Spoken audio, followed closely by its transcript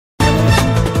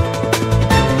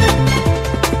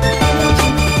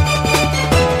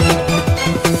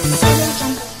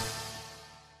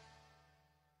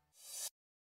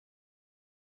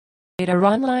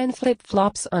RadarOnline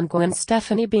flip-flops on Gwen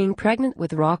Stefani being pregnant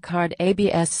with rock-hard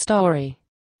ABS story.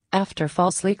 After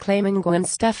falsely claiming Gwen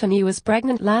Stefani was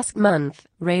pregnant last month,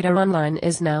 RadarOnline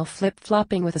is now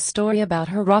flip-flopping with a story about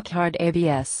her rock-hard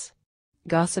ABS.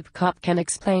 Gossip Cop can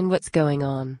explain what's going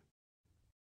on.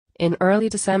 In early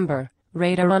December,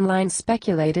 RadarOnline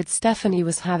speculated Stefani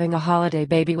was having a holiday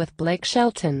baby with Blake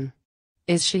Shelton.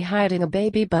 Is she hiding a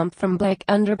baby bump from Blake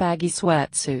under baggy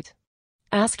sweatsuit?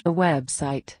 Asked a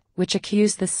website, which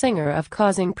accused the singer of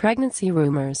causing pregnancy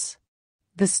rumors.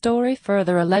 The story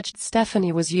further alleged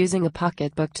Stefani was using a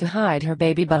pocketbook to hide her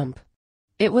baby bump.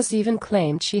 It was even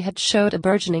claimed she had showed a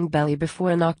burgeoning belly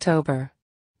before in October.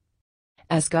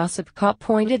 As Gossip Cop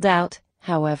pointed out,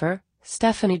 however,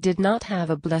 Stefani did not have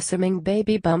a blossoming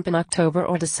baby bump in October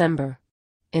or December.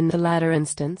 In the latter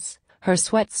instance, her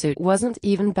sweatsuit wasn't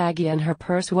even baggy and her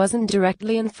purse wasn't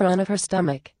directly in front of her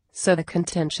stomach, so the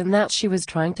contention that she was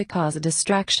trying to cause a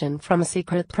distraction from a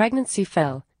secret pregnancy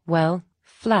fell, well,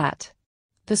 flat.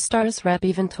 The star's rep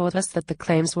even told us that the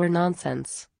claims were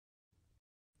nonsense.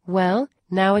 Well,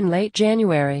 now in late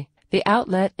January, the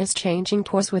outlet is changing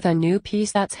course with a new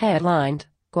piece that's headlined,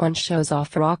 Gwen shows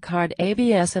off rock-hard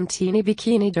ABS and teeny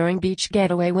bikini during beach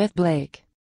getaway with Blake.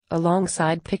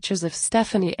 Alongside pictures of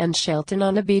Stefani and Shelton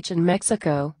on a beach in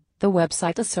Mexico, the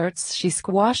website asserts she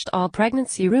squashed all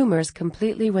pregnancy rumors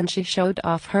completely when she showed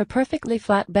off her perfectly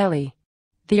flat belly.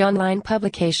 The online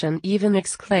publication even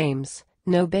exclaims,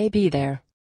 "No baby there."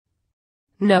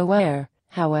 Nowhere,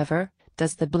 however,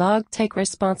 does the blog take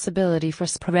responsibility for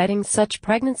spreading such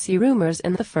pregnancy rumors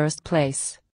in the first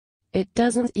place. It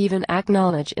doesn't even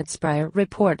acknowledge its prior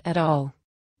report at all.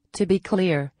 To be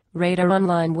clear,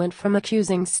 RadarOnline went from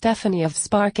accusing Stefani of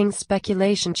sparking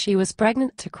speculation she was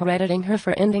pregnant to crediting her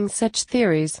for ending such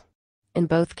theories. In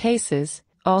both cases,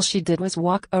 all she did was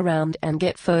walk around and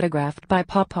get photographed by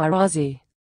paparazzi.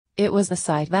 It was the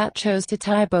site that chose to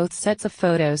tie both sets of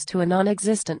photos to a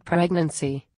non-existent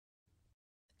pregnancy.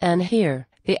 And here,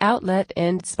 the outlet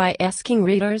ends by asking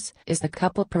readers, is the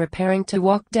couple preparing to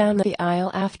walk down the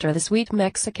aisle after the sweet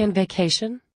Mexican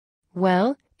vacation?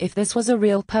 Well, if this was a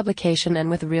real publication and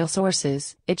with real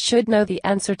sources, it should know the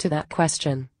answer to that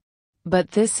question.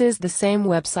 But this is the same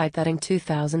website that in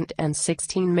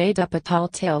 2016 made up a tall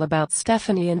tale about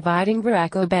Stefani inviting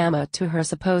Barack Obama to her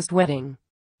supposed wedding.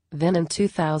 Then in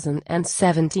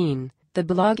 2017, the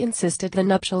blog insisted the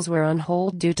nuptials were on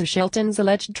hold due to Shelton's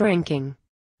alleged drinking.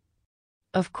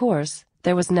 Of course,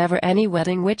 there was never any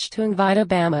wedding which to invite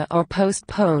Obama or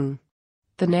postpone.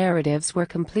 The narratives were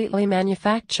completely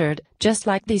manufactured, just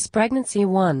like these pregnancy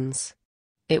ones.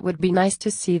 It would be nice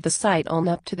to see the site own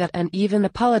up to that and even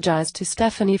apologize to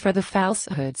Stefani for the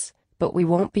falsehoods, but we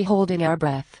won't be holding our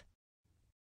breath.